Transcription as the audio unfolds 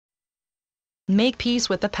Make peace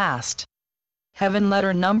with the past. Heaven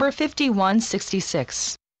Letter number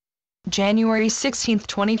 5166. January 16,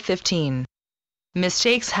 2015.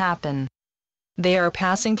 Mistakes happen. They are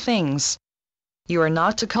passing things. You are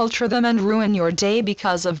not to culture them and ruin your day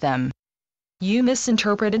because of them. You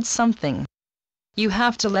misinterpreted something. You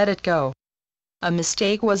have to let it go. A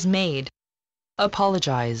mistake was made.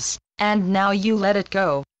 Apologize, and now you let it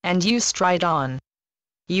go, and you stride on.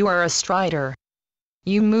 You are a strider.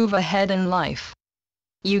 You move ahead in life.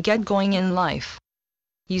 You get going in life.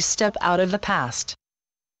 You step out of the past.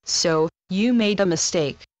 So, you made a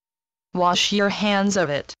mistake. Wash your hands of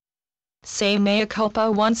it. Say mea culpa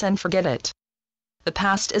once and forget it. The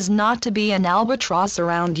past is not to be an albatross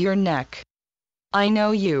around your neck. I know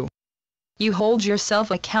you. You hold yourself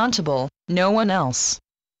accountable, no one else.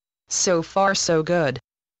 So far so good.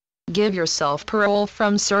 Give yourself parole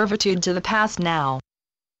from servitude to the past now.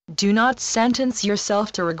 Do not sentence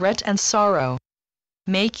yourself to regret and sorrow.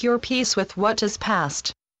 Make your peace with what is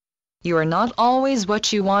past. You are not always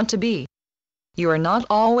what you want to be. You are not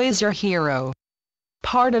always your hero.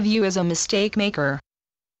 Part of you is a mistake maker.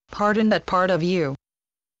 Pardon that part of you.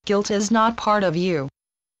 Guilt is not part of you.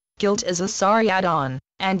 Guilt is a sorry add-on,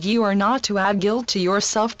 and you are not to add guilt to your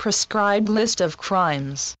self-prescribed list of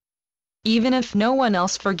crimes. Even if no one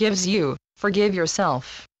else forgives you, forgive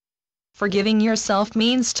yourself. Forgiving yourself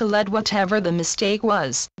means to let whatever the mistake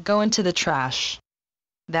was, go into the trash.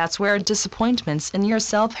 That's where disappointments in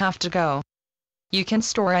yourself have to go. You can't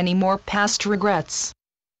store any more past regrets.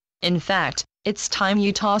 In fact, it's time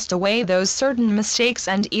you tossed away those certain mistakes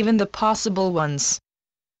and even the possible ones.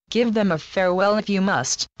 Give them a farewell if you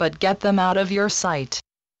must, but get them out of your sight.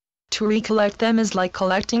 To recollect them is like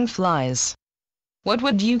collecting flies. What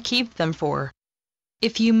would you keep them for?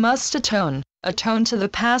 If you must atone, atone to the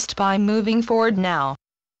past by moving forward now.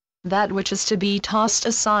 That which is to be tossed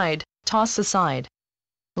aside, toss aside.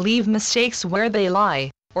 Leave mistakes where they lie,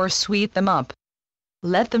 or sweep them up.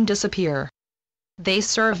 Let them disappear. They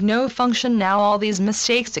serve no function now, all these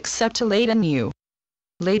mistakes, except to laden you.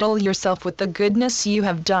 Ladle yourself with the goodness you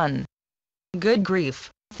have done. Good grief,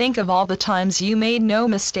 think of all the times you made no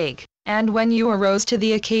mistake, and when you arose to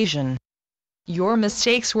the occasion. Your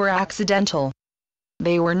mistakes were accidental.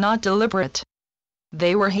 They were not deliberate.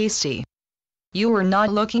 They were hasty. You were not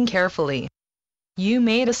looking carefully. You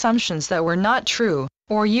made assumptions that were not true,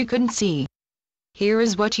 or you couldn't see. Here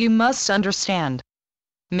is what you must understand.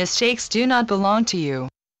 Mistakes do not belong to you.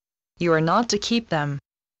 You are not to keep them.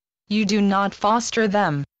 You do not foster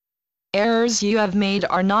them. Errors you have made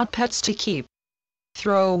are not pets to keep.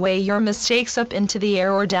 Throw away your mistakes up into the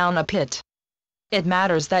air or down a pit. It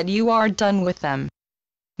matters that you are done with them.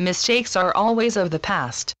 Mistakes are always of the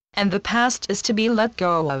past, and the past is to be let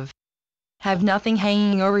go of. Have nothing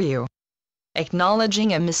hanging over you.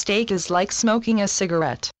 Acknowledging a mistake is like smoking a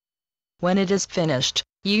cigarette. When it is finished,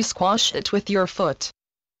 you squash it with your foot.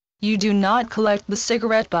 You do not collect the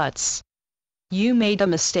cigarette butts. You made a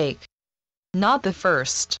mistake. Not the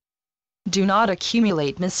first. Do not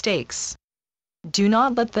accumulate mistakes. Do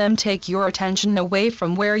not let them take your attention away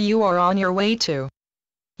from where you are on your way to.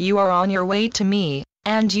 You are on your way to me,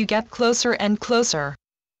 and you get closer and closer.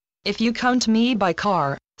 If you come to me by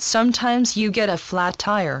car, sometimes you get a flat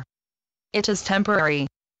tire. It is temporary.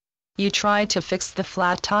 You try to fix the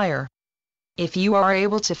flat tire. If you are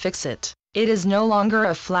able to fix it, it is no longer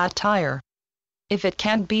a flat tire. If it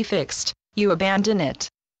can't be fixed, you abandon it.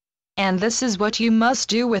 And this is what you must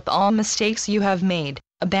do with all mistakes you have made,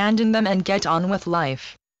 abandon them and get on with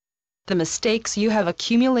life. The mistakes you have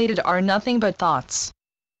accumulated are nothing but thoughts.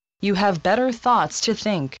 You have better thoughts to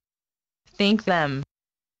think. Think them.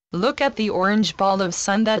 Look at the orange ball of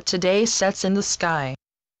sun that today sets in the sky.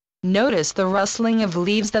 Notice the rustling of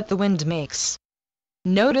leaves that the wind makes.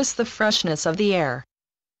 Notice the freshness of the air.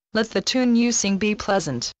 Let the tune you sing be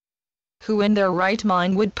pleasant. Who in their right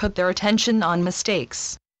mind would put their attention on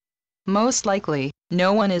mistakes? Most likely,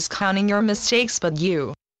 no one is counting your mistakes but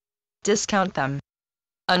you. Discount them.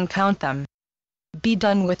 Uncount them. Be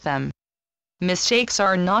done with them. Mistakes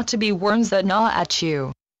are not to be worms that gnaw at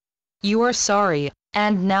you. You are sorry,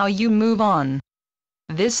 and now you move on.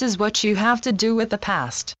 This is what you have to do with the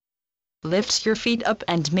past. Lift your feet up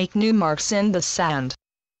and make new marks in the sand.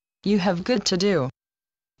 You have good to do.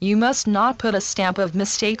 You must not put a stamp of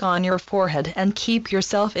mistake on your forehead and keep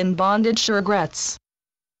yourself in bondage to regrets.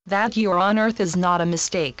 That you are on earth is not a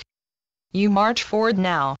mistake. You march forward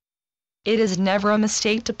now. It is never a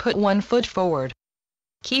mistake to put one foot forward.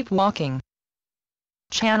 Keep walking.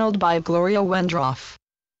 Channeled by Gloria Wendroff.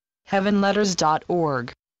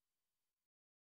 heavenletters.org